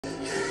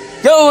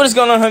Yo, what is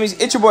going on, homies?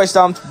 It's your boy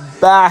Stumped,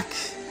 back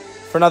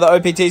for another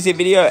OPTC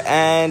video,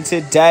 and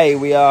today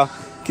we are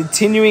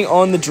continuing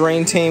on the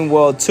Dream Team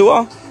World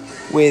Tour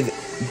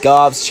with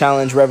Garb's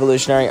Challenge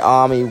Revolutionary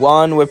Army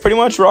 1. We're pretty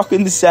much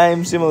rocking the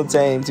similar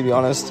team, to be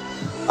honest.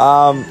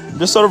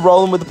 Just sort of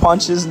rolling with the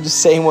punches and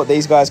just seeing what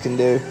these guys can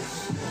do.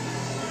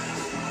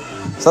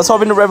 So let's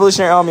hop into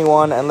Revolutionary Army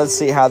 1 and let's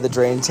see how the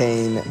Dream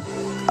Team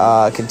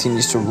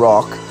continues to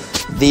rock.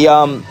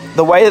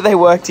 The way that they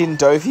worked in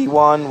Dofi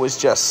 1 was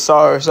just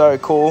so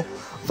cool.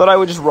 Thought I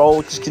would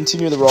just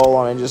continue the roll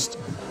on and just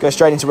go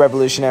straight into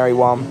Revolutionary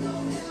 1.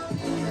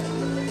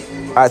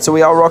 Alright, so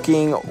we are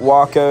rocking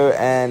Wako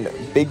and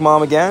Big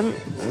Mom again.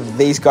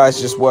 These guys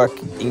just work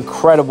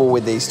incredible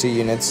with these two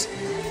units.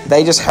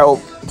 They just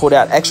help put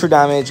out extra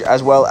damage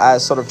as well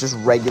as sort of just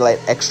regulate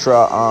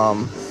extra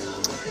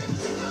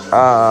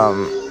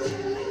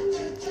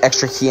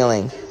extra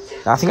healing.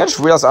 Now I think I just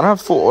realized I don't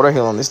have full auto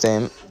heal on this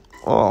team.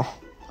 Oh,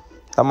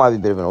 that might be a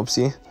bit of an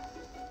oopsie.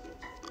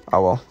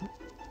 Oh well.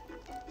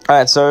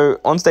 Alright,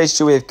 so on stage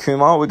 2 we have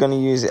Kumar. We're going to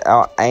use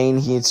our Ain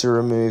here to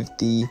remove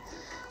the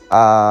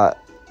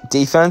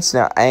defense.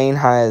 Now Ain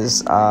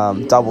has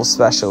double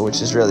special,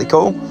 which is really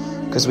cool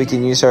because we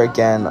can use her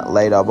again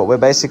later. But we're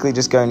basically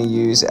just going to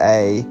use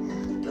a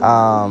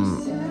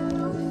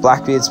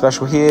BlackBeard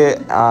special here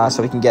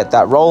so we can get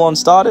that roll on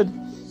started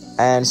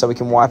and so we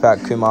can wipe out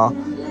Kumar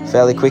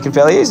fairly quick and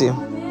fairly easy.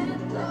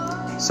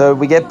 So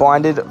we get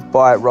binded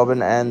by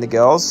Robin and the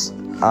girls.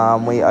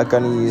 We are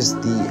going to use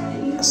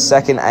the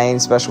second Ain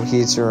special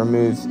here to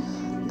remove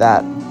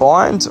that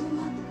bind.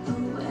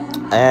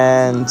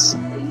 And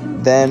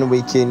then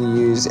we can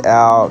use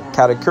our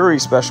Katakuri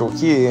special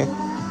here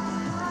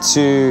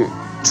to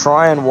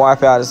try and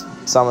wipe out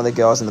some of the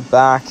girls in the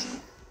back.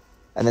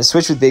 And then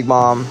switch with Big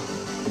Mom.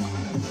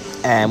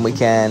 And we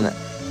can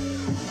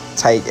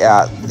take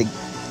out the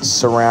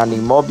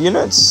surrounding mob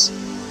units.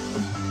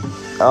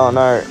 Oh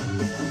no.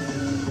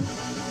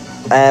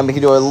 And we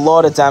can do a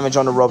lot of damage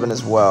onto Robin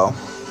as well.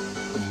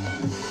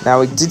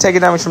 Now, we did take a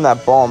damage from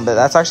that bomb, but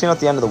that's actually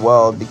not the end of the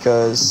world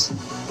because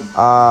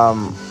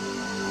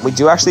we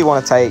do actually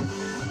want to take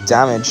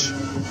damage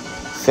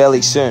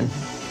fairly soon.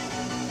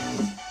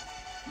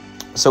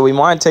 So we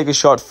might take a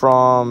shot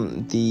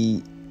from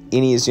the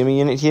Inuyasumi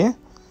unit here.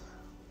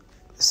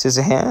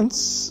 Scissor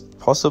Hands,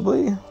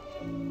 possibly.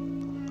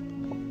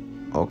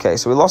 Okay,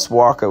 so we lost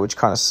Wako, which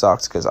kind of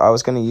sucked because I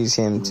was going to use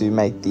him to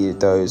make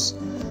those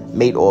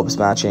meat orbs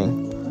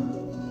matching.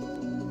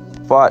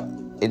 But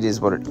it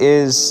is what it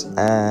is,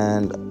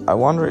 and I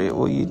wonder,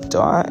 will you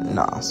die?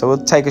 Nah, so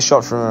we'll take a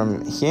shot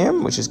from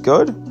him, which is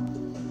good.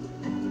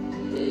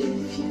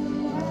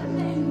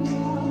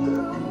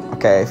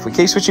 Okay, if we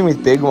keep switching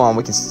with Big One,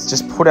 we can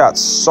just put out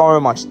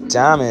so much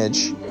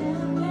damage.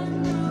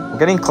 We're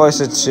getting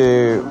closer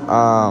to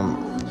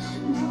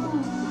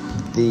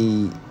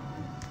the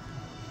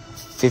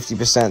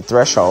 50%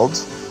 threshold.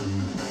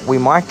 We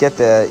might get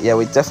there. Yeah,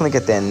 we definitely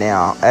get there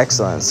now.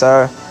 Excellent.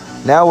 So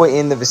now we're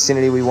in the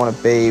vicinity we want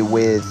to be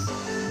with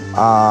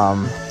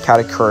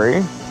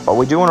Katakuri, but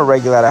we do want to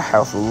regulate our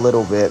health a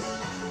little bit,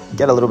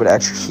 get a little bit of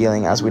extra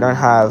healing as we don't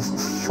have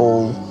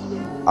full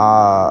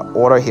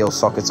auto heal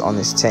sockets on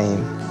this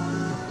team.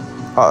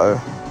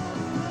 Forgot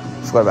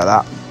about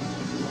that.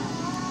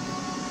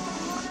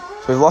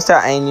 So we've lost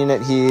our Ain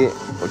unit here,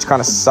 which kind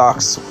of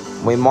sucks.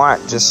 We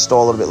might just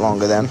stall a little bit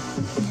longer then,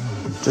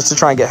 just to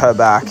try and get her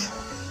back.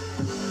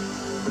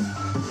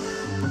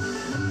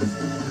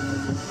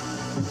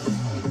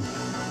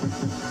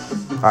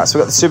 Alright, so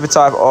we've got the super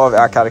type of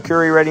our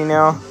Katakuri ready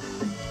now,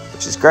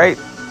 which is great.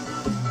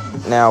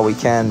 Now we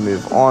can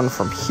move on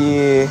from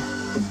here.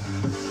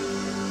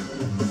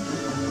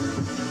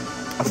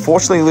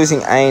 Unfortunately,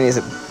 losing Ain is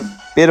a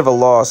bit of a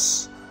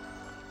loss,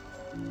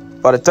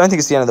 but I don't think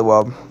it's the end of the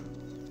world.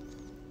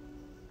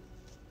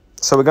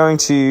 So we're going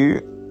to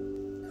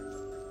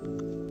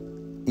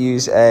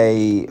use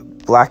a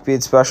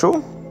BlackBeard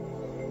special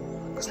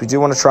because we do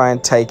want to try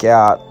and take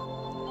out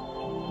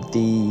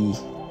the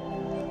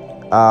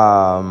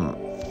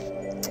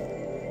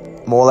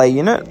Morley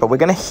unit, but we're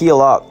going to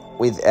heal up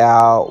with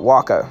our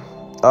Wako.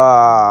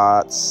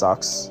 That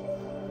sucks.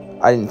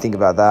 I didn't think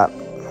about that.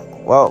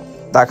 Well,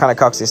 that kind of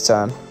cucks his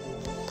turn.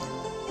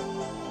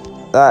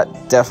 That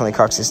definitely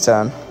cucks his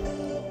turn.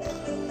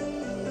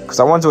 Because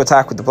I wanted to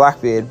attack with the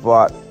BlackBeard,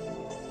 but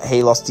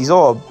he lost his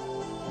orb.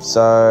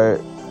 So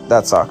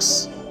that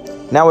sucks.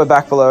 Now we're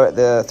back below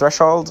the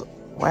threshold.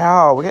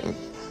 Wow, we're getting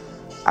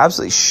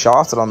absolutely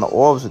shafted on the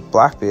orbs with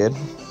BlackBeard.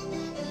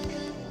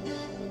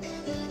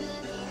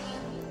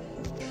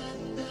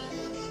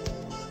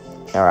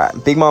 Alright,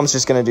 Big Mom's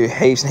just going to do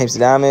heaps and heaps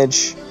of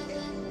damage.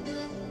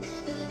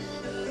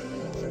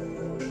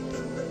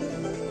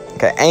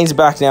 Okay, Ain's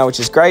back now, which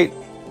is great.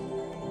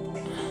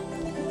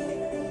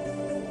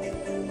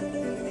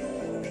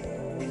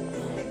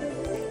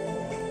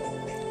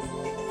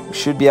 We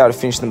should be able to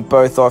finish them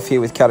both off here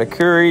with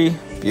Katakuri.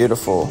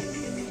 Beautiful.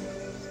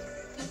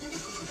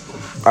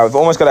 Alright, we've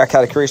almost got our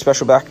Katakuri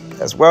special back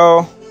as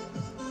well.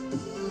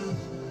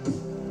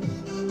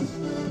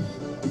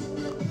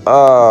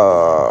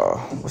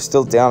 We're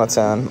still down a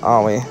turn,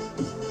 aren't we?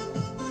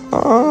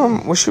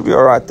 We should be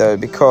alright though,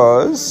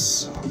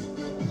 because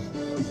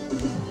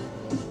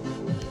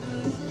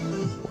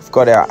we've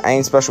got our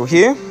aim special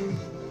here.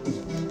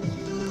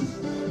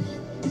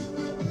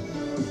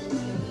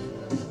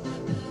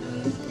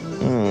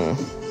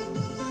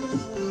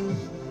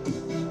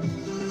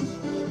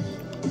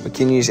 We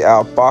can use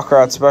our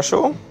Barkrat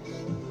special.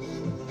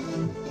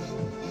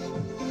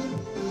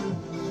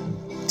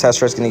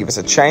 Testra's going to give us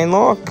a chain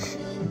lock.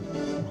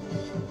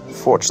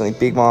 Fortunately,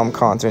 Big Mom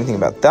can't do anything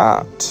about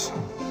that.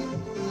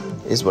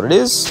 Is what it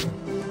is.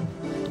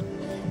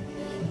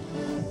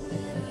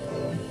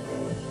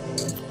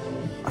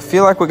 I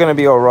feel like we're going to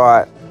be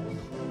alright.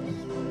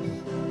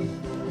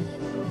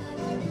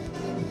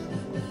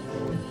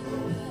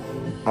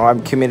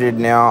 I'm committed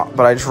now,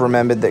 but I just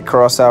remembered that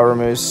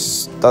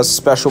Kurosawa does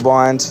special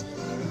bind.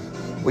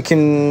 We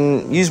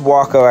can use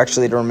Wako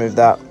actually to remove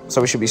that, so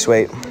we should be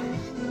sweet.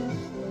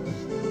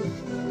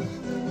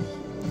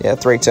 Yeah,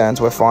 3 turns,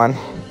 we're fine.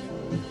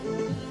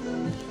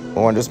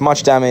 We want as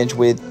much damage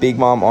with Big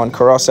Mom on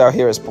Kurosawa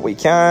here as we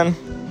can.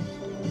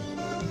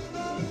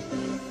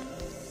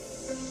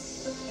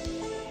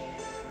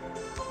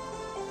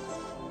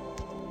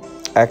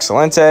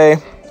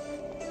 Excelente.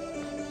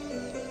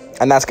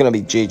 And that's going to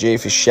be GG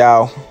for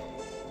Shao.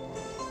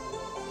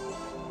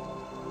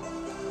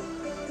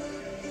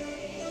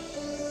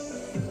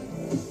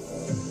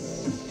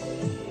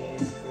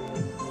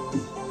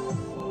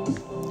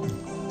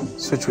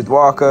 Switch with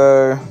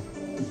Wako.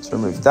 Let's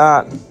remove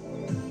that.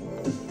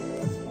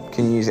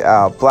 Can use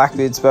our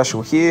BlackBeard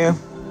special here.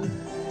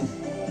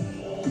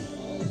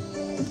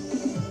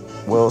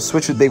 We'll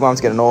switch with Big Mom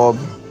to get an orb.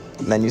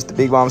 And then use the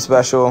Big Mom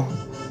special.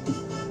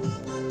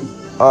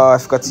 Oh, I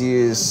forgot to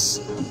use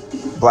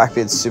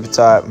BlackBeard's super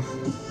type.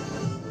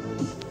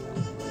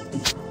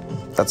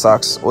 That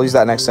sucks. We'll use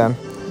that next turn.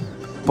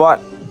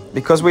 But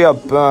because we are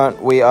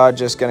burnt, we are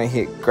just going to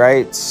hit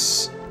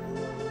greats.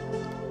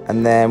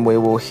 And then we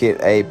will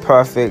hit a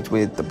perfect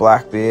with the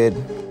BlackBeard.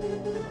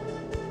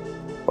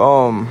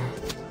 Boom.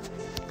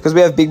 Because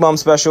we have Big Mom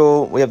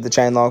special, we have the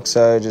chain lock,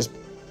 so just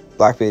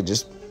BlackBeard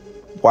just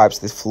wipes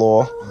the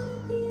floor.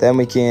 Then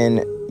we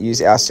can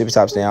use our super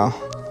types now.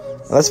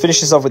 And let's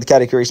finish this off with the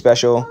Katakuri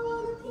special.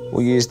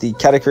 We'll use the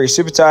Katakuri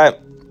super type.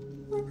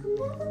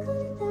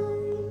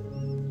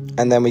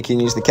 And then we can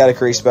use the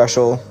Katakuri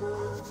special.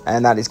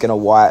 And that is going to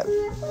wipe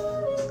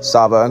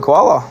Sabo and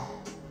Koala.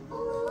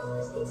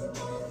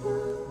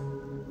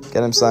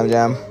 Get him, Slam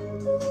Jam.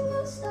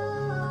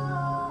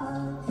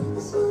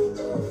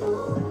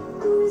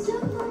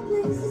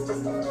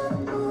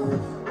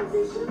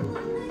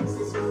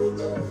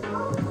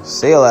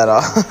 See you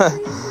later.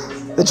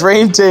 The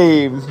dream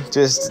team.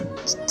 Just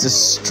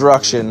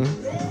destruction.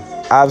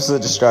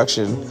 Absolute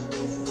destruction.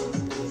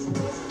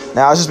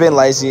 Now, I was just being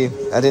lazy.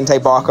 I didn't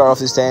take Barker off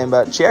this team,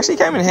 but she actually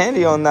came in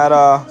handy on that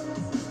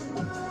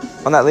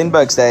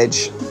Lindbergh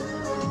stage.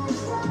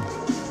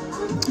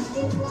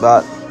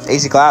 But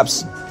easy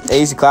claps.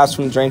 Easy claps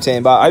from the dream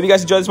team. But I hope you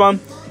guys enjoyed this one.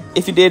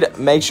 If you did,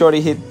 make sure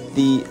to hit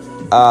the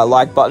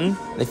like button.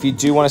 If you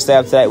do want to stay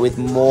up to date with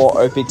more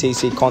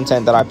OPTC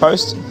content that I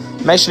post,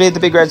 make sure to hit the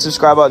big red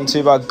subscribe button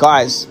too. But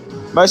guys,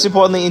 most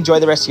importantly, enjoy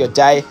the rest of your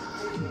day.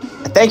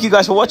 And thank you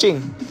guys for watching.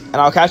 And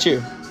I'll catch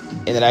you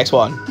in the next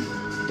one.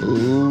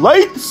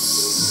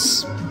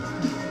 Lights!